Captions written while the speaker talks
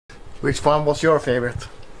Which one was your favorite?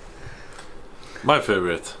 My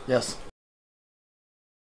favorite? Yes.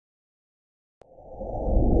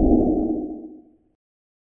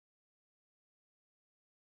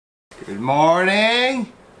 Good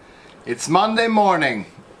morning! It's Monday morning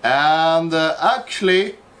and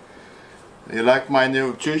actually, you like my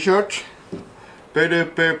new t-shirt?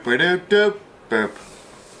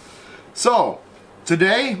 So,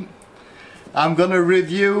 today I'm gonna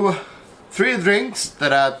review 3 drinks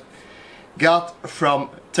that I got from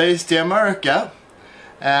Tasty America,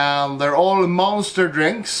 and they're all monster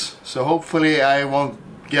drinks, so hopefully I won't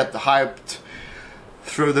get hyped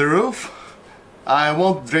through the roof. I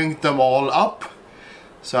won't drink them all up,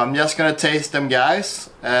 so I'm just gonna taste them, guys.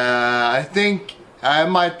 I think I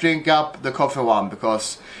might drink up the coffee one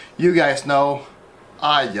because you guys know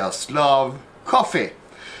I just love coffee.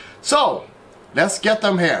 So let's get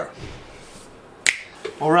them here.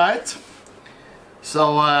 Alright,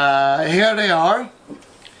 so here they are.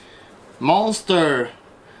 Monster.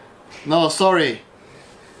 No, sorry.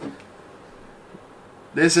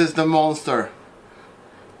 This is the Monster.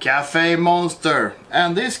 Cafe Monster.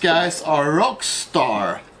 And these guys are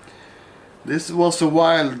Rockstar. This was a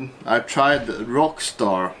while I tried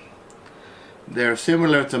Rockstar. They're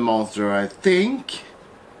similar to Monster, I think.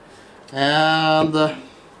 And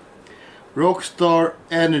Rockstar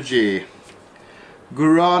Energy.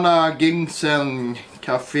 Guarana, ginseng,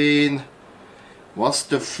 caffeine. What's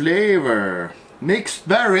the flavor? Mixed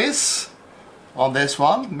berries on this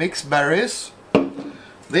one. Mixed berries.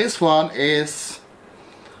 This one is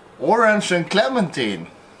orange and clementine.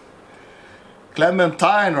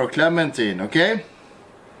 Clementine or clementine, okay?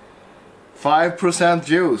 5%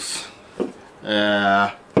 juice.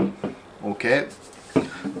 Okay.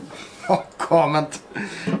 No comment.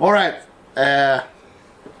 Alright.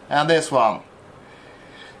 And this one.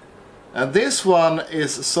 And this one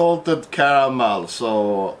is salted caramel,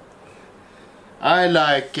 so I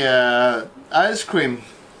like ice cream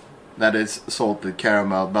that is salted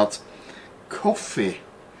caramel, but coffee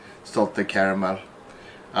salted caramel,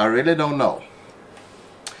 I really don't know.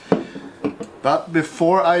 But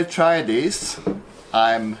before I try this,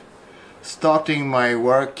 I'm starting my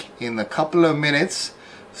work in a couple of minutes,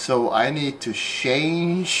 so I need to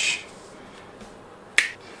change.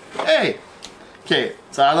 Hey! Okay,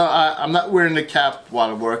 so I'm not wearing the cap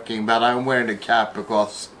while working, but I'm wearing the cap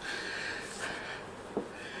because...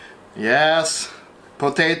 Yes,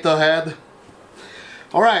 potato head.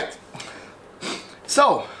 Alright,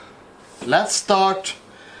 so let's start.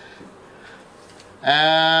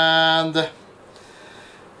 And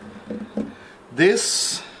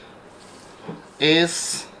this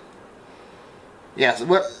is... Yes,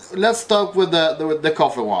 well, let's start with the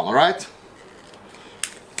coffee one, alright?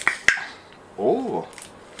 Oh.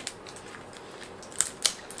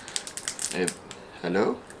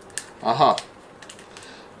 Hello? Aha.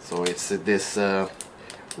 So it's this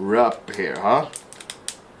wrap here, huh?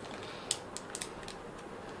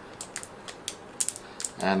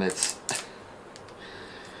 And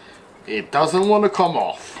it doesn't want to come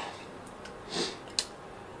off.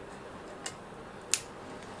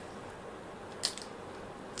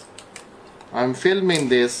 I'm filming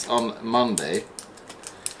this on Monday.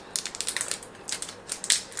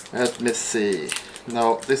 Let me see.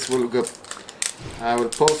 No, this will go. I will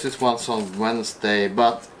post this once on Wednesday,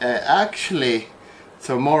 but actually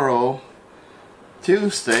tomorrow,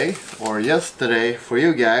 Tuesday, or yesterday for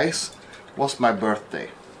you guys, was my birthday.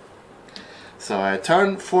 So I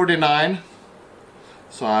turned 49,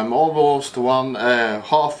 so I'm almost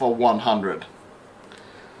half of 100.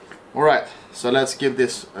 Alright, so let's give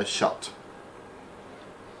this a shot.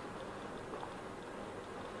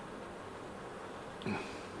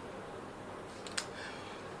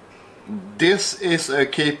 This is a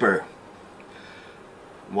keeper.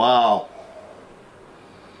 Wow.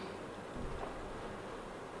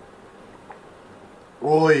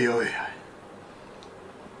 Oi, oi.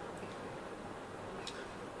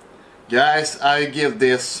 Guys, I give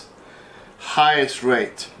this highest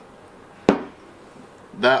rate.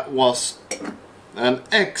 That was an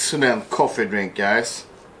excellent coffee drink, guys.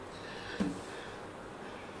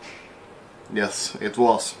 Yes, it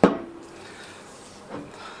was.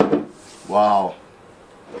 Wow.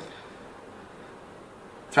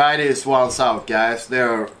 Try these ones out, guys.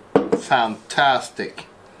 They're fantastic.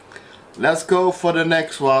 Let's go for the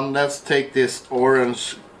next one. Let's take this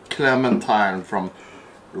orange clementine from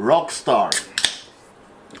Rockstar.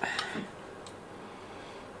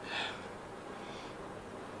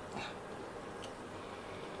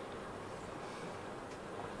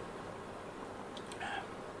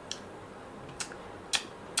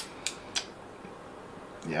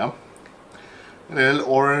 Yeah, A little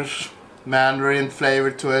orange mandarin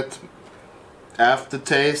flavor to it.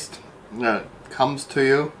 Aftertaste comes to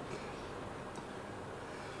you.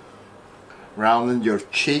 Rounding your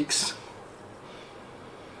cheeks.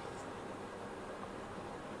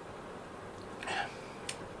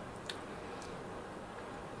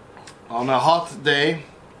 On a hot day,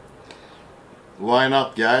 why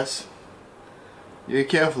not, guys? Be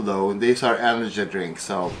careful though, these are energy drinks,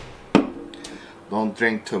 so don't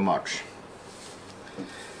drink too much.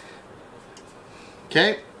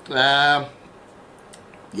 Okay,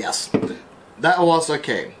 yes, that was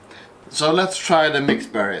okay. So let's try the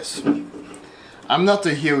mixed berries. I'm not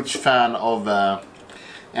a huge fan of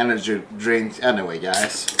energy drinks anyway,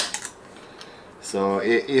 guys. So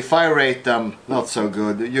if I rate them not so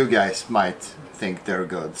good, you guys might think they're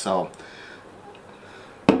good. So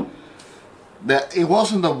it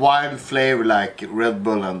wasn't a wild flavor like Red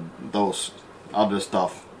Bull and those other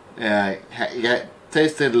stuff. It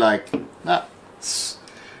tasted like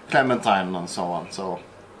clementine and so on. So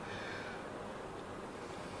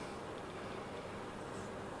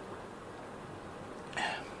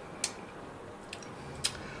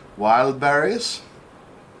wild berries.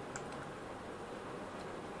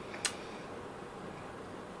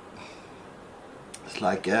 It's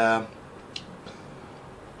like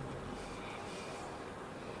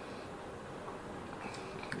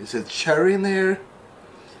is it cherry in there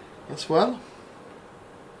as well?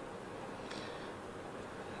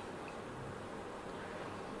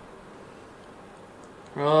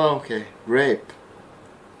 Oh, okay, grape.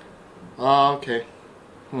 Oh, okay.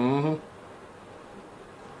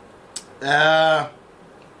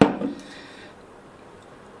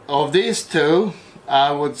 Of these two,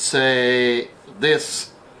 I would say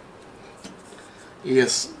this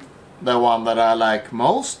is the one that I like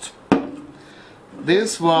most.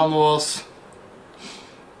 This one was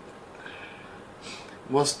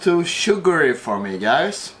too sugary for me,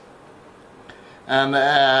 guys. And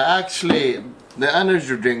actually the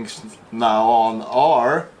energy drinks now on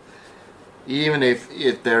are, even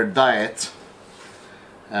if they're diet,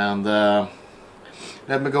 and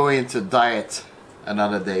let me go into diet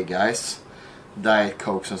another day, guys. Diet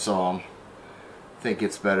Cokes and so on. I think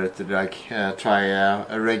it's better to like try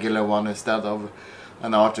a regular one instead of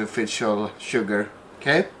an artificial sugar.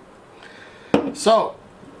 Okay, so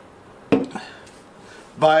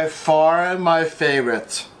by far my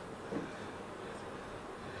favorite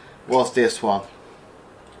was this one.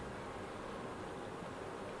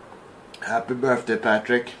 Happy birthday,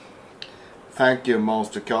 Patrick. Thank you,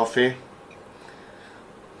 Monster Coffee.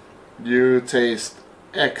 You taste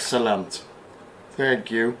excellent.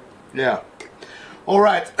 Thank you. Yeah.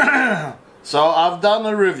 Alright, so I've done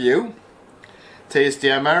a review. Tasty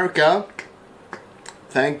America.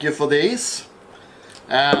 Thank you for these.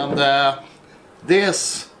 And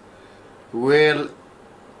this will,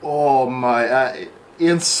 oh my,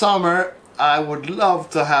 in summer I would love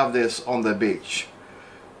to have this on the beach.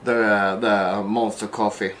 The Monster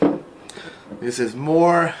Coffee. This is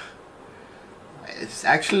more, it's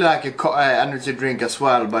actually like a energy drink as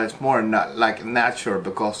well, but it's more like natural,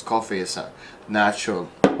 because coffee is natural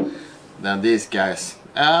than these guys.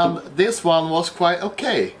 And this one was quite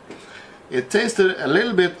okay. It tasted a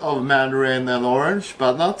little bit of mandarin and orange,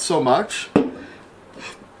 but not so much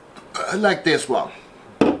like this one.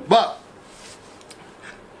 But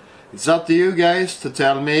it's up to you guys to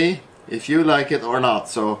tell me if you like it or not.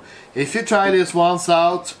 So if you try this once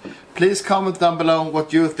out, please comment down below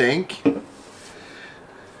what you think.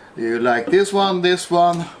 Do you like this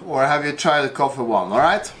one, or have you tried the coffee one?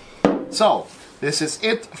 Alright? So this is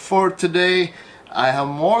it for today. I have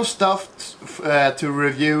more stuff to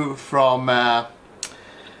review from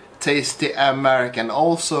Tasty American,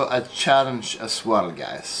 also a challenge as well,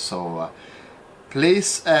 guys. So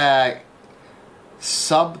please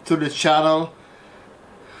sub to the channel,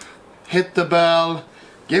 hit the bell,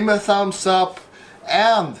 give me a thumbs up,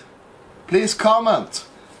 and please comment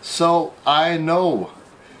so I know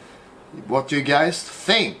what you guys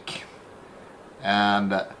think,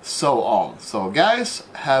 and so on. So guys,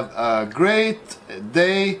 have a great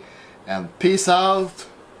day and peace out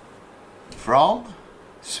from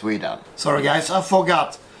Sweden. Sorry guys, I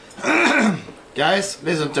forgot. Guys,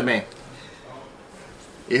 listen to me.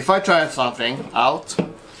 If I try something out,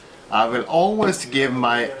 I will always give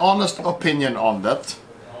my honest opinion on that.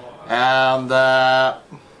 And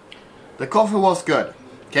the coffee was good,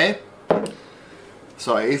 okay?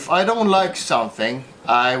 So if I don't like something,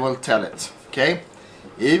 I will tell it, okay?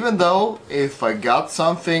 Even though if I got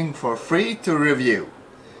something for free to review,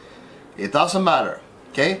 it doesn't matter,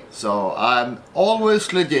 okay? So I'm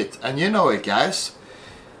always legit, and you know it, guys.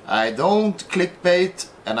 I don't clickbait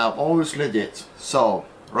and I'm always legit. So,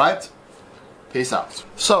 right? Peace out.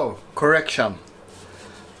 So, correction.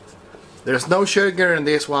 There's no sugar in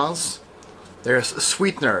these ones. There's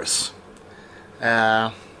sweeteners.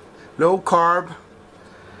 Low carb.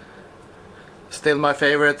 Still my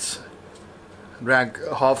favorites. Drank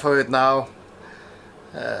half of it now.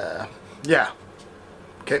 Yeah.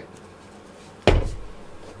 Okay.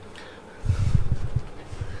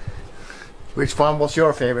 Which one was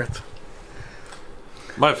your favorite?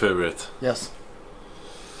 My favorite? Yes.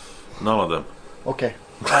 None of them. Okay.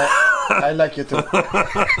 I like you too.